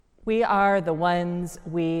We are the ones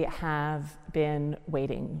we have been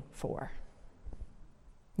waiting for.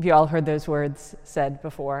 Have you all heard those words said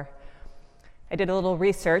before? I did a little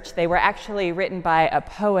research. They were actually written by a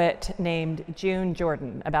poet named June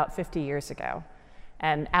Jordan about 50 years ago,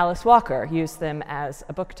 and Alice Walker used them as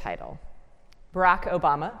a book title. Barack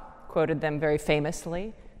Obama quoted them very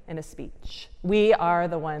famously in a speech. We are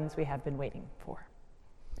the ones we have been waiting for.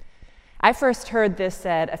 I first heard this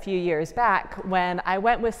said a few years back when I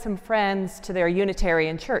went with some friends to their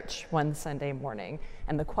Unitarian church one Sunday morning,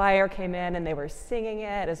 and the choir came in and they were singing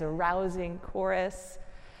it as a rousing chorus.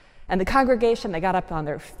 And the congregation, they got up on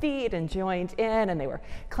their feet and joined in, and they were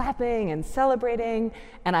clapping and celebrating.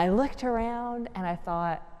 And I looked around and I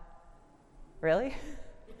thought, really?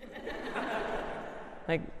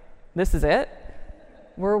 Like, this is it?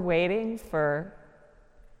 We're waiting for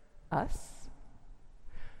us?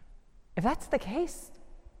 If that's the case,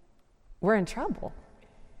 we're in trouble.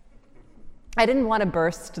 I didn't want to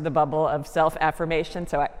burst the bubble of self-affirmation,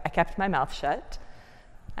 so I kept my mouth shut.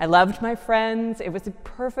 I loved my friends. It was a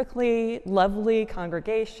perfectly lovely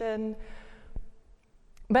congregation.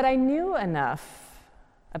 But I knew enough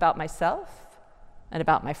about myself and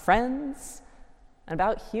about my friends and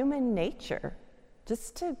about human nature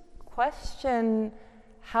just to question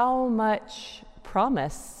how much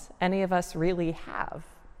promise any of us really have.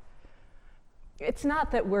 It's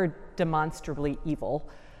not that we're demonstrably evil,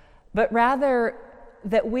 but rather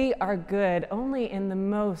that we are good only in the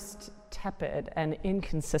most tepid and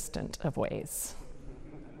inconsistent of ways.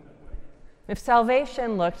 If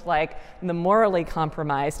salvation looked like the morally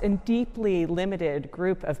compromised and deeply limited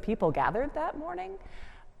group of people gathered that morning,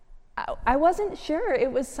 I wasn't sure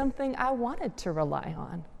it was something I wanted to rely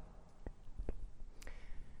on.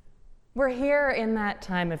 We're here in that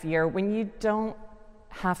time of year when you don't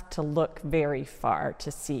have to look very far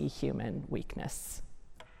to see human weakness.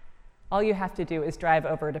 All you have to do is drive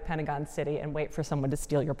over to Pentagon City and wait for someone to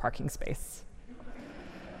steal your parking space.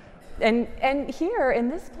 And here in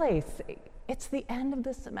this place, it's the end of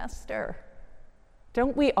the semester.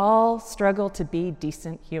 Don't we all struggle to be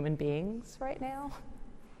decent human beings right now?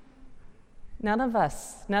 None of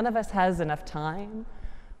us has enough time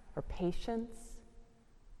or patience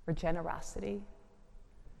or generosity.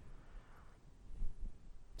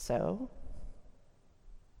 So,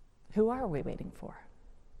 who are we waiting for?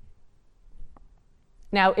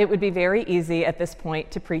 Now, it would be very easy at this point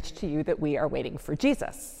to preach to you that we are waiting for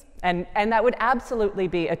Jesus. And that would absolutely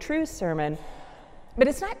be a true sermon, but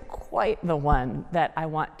it's not quite the one that I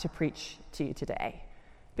want to preach to you today.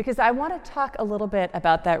 Because I want to talk a little bit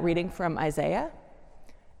about that reading from Isaiah,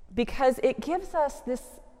 because it gives us this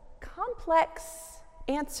complex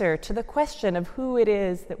answer to the question of who it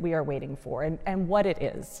is that we are waiting for and what it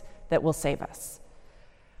is that will save us.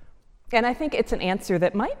 And I think it's an answer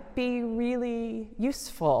that might be really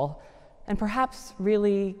useful and perhaps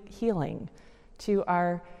really healing to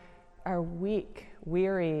our weak,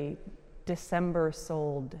 weary,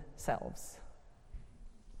 December-souled selves.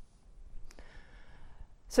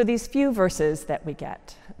 So these few verses that we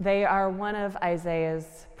get, they are one of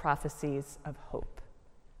Isaiah's prophecies of hope.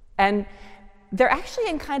 And they're actually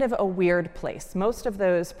in kind of a weird place. Most of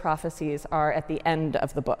those prophecies are at the end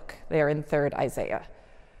of the book. They are in 3rd Isaiah.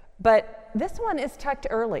 But this one is tucked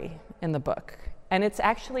early in the book, and it's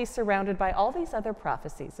actually surrounded by all these other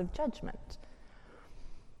prophecies of judgment.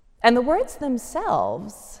 And the words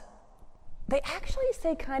themselves, they actually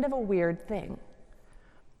say kind of a weird thing.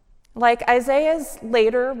 Like Isaiah's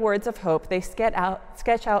later words of hope, they sketch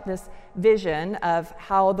out this vision of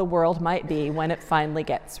how the world might be when it finally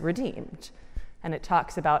gets redeemed. And it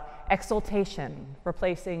talks about exultation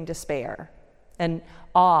replacing despair and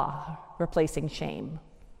awe replacing shame.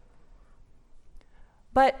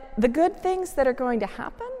 But the good things that are going to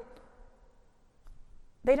happen,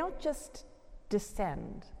 they don't just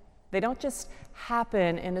descend. They don't just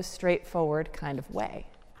happen in a straightforward kind of way.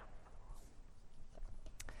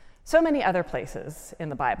 So many other places in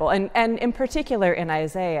the Bible, and in particular in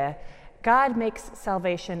Isaiah, God makes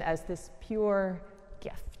salvation as this pure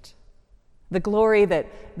gift. The glory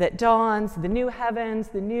that dawns, the new heavens,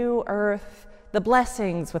 the new earth, the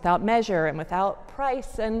blessings without measure and without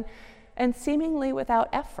price and seemingly without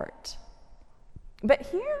effort. But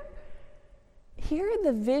here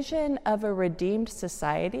the vision of a redeemed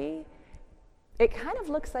society, it kind of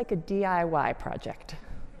looks like a DIY project.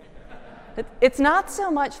 It's not so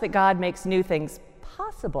much that God makes new things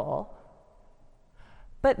possible,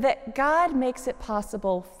 but that God makes it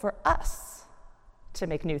possible for us to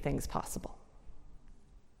make new things possible.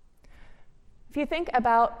 If you think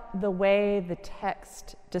about the way the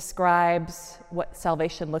text describes what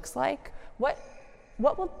salvation looks like, what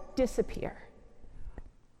what will disappear?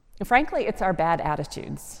 And frankly, it's our bad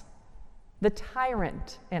attitudes. The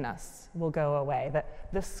tyrant in us will go away.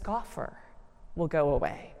 The scoffer will go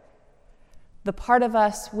away. The part of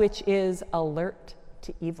us which is alert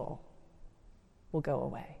to evil will go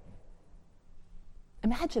away.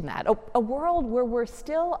 Imagine that, a world where we're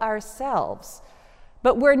still ourselves,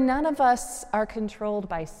 but where none of us are controlled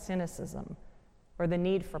by cynicism or the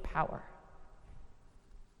need for power.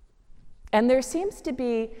 And there seems to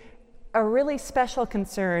be a really special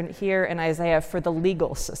concern here in Isaiah for the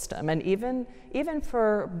legal system and even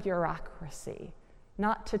for bureaucracy,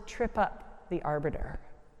 not to trip up the arbiter.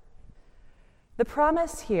 The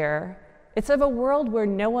promise here, it's of a world where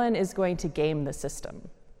no one is going to game the system,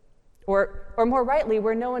 or more rightly,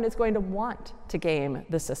 where no one is going to want to game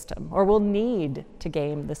the system or will need to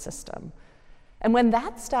game the system. And when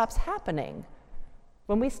that stops happening,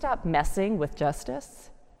 when we stop messing with justice,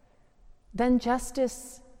 then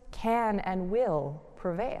justice can and will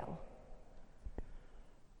prevail.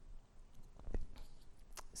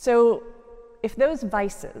 So if those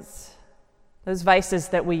vices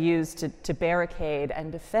that we use to barricade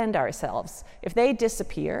and defend ourselves, if they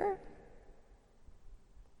disappear,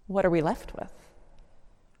 what are we left with?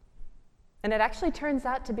 And it actually turns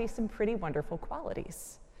out to be some pretty wonderful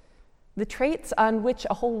qualities, the traits on which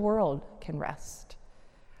a whole world can rest.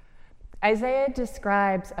 Isaiah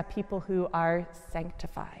describes a people who are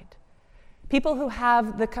sanctified, people who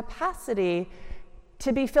have the capacity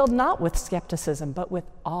to be filled not with skepticism, but with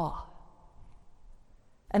awe.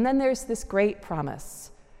 And then there's this great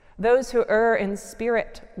promise. Those who err in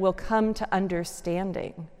spirit will come to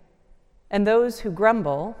understanding, and those who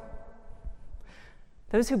grumble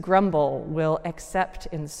will accept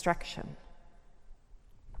instruction.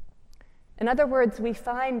 In other words, we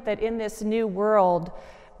find that in this new world,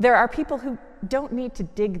 there are people who don't need to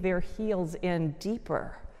dig their heels in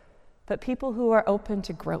deeper, but people who are open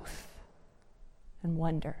to growth and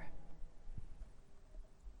wonder.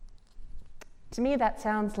 To me, that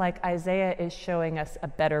sounds like Isaiah is showing us a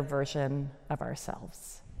better version of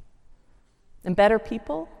ourselves. And better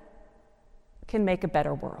people can make a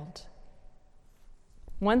better world.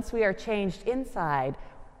 Once we are changed inside,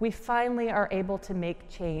 we finally are able to make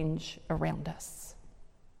change around us.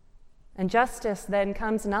 And justice then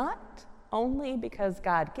comes not only because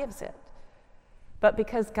God gives it, but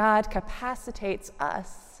because God capacitates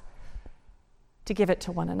us to give it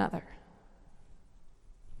to one another.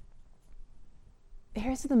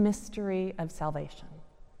 Here's the mystery of salvation.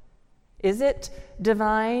 Is it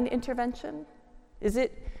divine intervention? Is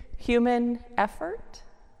it human effort?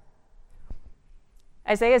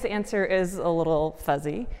 Isaiah's answer is a little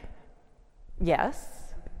fuzzy.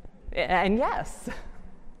 Yes, and yes.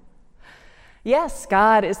 Yes,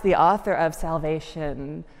 God is the author of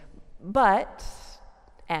salvation,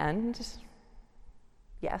 and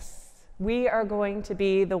yes, we are going to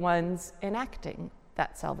be the ones enacting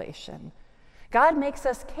that salvation. God makes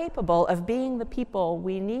us capable of being the people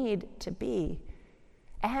we need to be,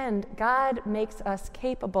 and God makes us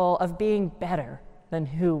capable of being better than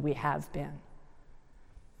who we have been.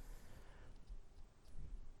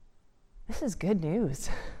 This is good news,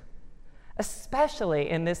 especially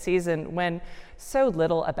in this season when so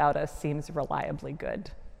little about us seems reliably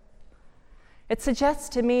good. It suggests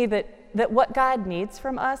to me that what God needs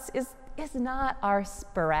from us is not our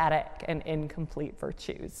sporadic and incomplete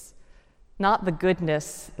virtues, not the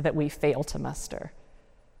goodness that we fail to muster,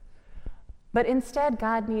 but instead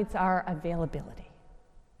God needs our availability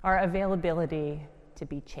to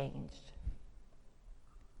be changed.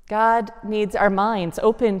 God needs our minds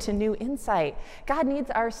open to new insight. God needs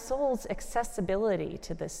our soul's accessibility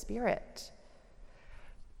to the Spirit.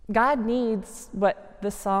 God needs what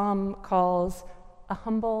the psalm calls a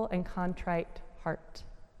humble and contrite heart.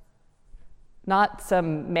 Not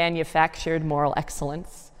some manufactured moral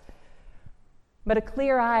excellence, but a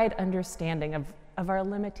clear-eyed understanding of our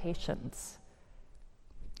limitations,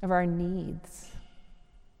 of our needs,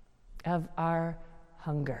 of our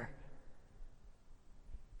hunger.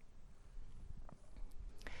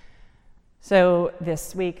 So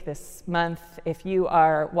this week, this month, if you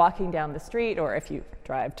are walking down the street, or if you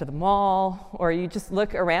drive to the mall, or you just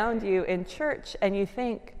look around you in church and you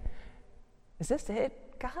think, is this it,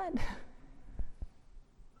 God?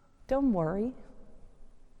 Don't worry.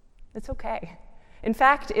 It's okay. In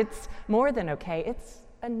fact, it's more than okay. It's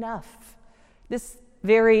enough. This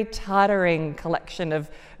very tottering collection of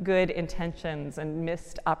good intentions and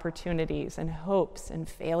missed opportunities and hopes and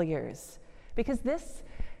failures. Because this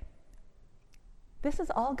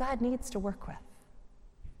is all God needs to work with.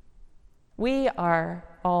 We are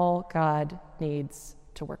all God needs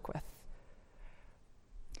to work with.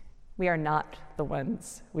 we are not the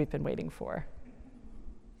ones we've been waiting for.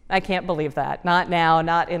 I can't believe that. Not now,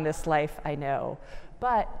 not in this life, I know.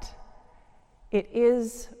 But it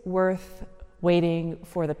is worth waiting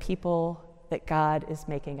for the people that God is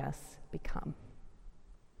making us become.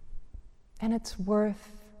 And it's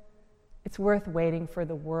worth waiting for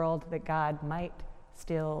the world that God might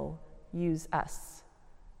still use us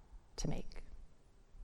to make.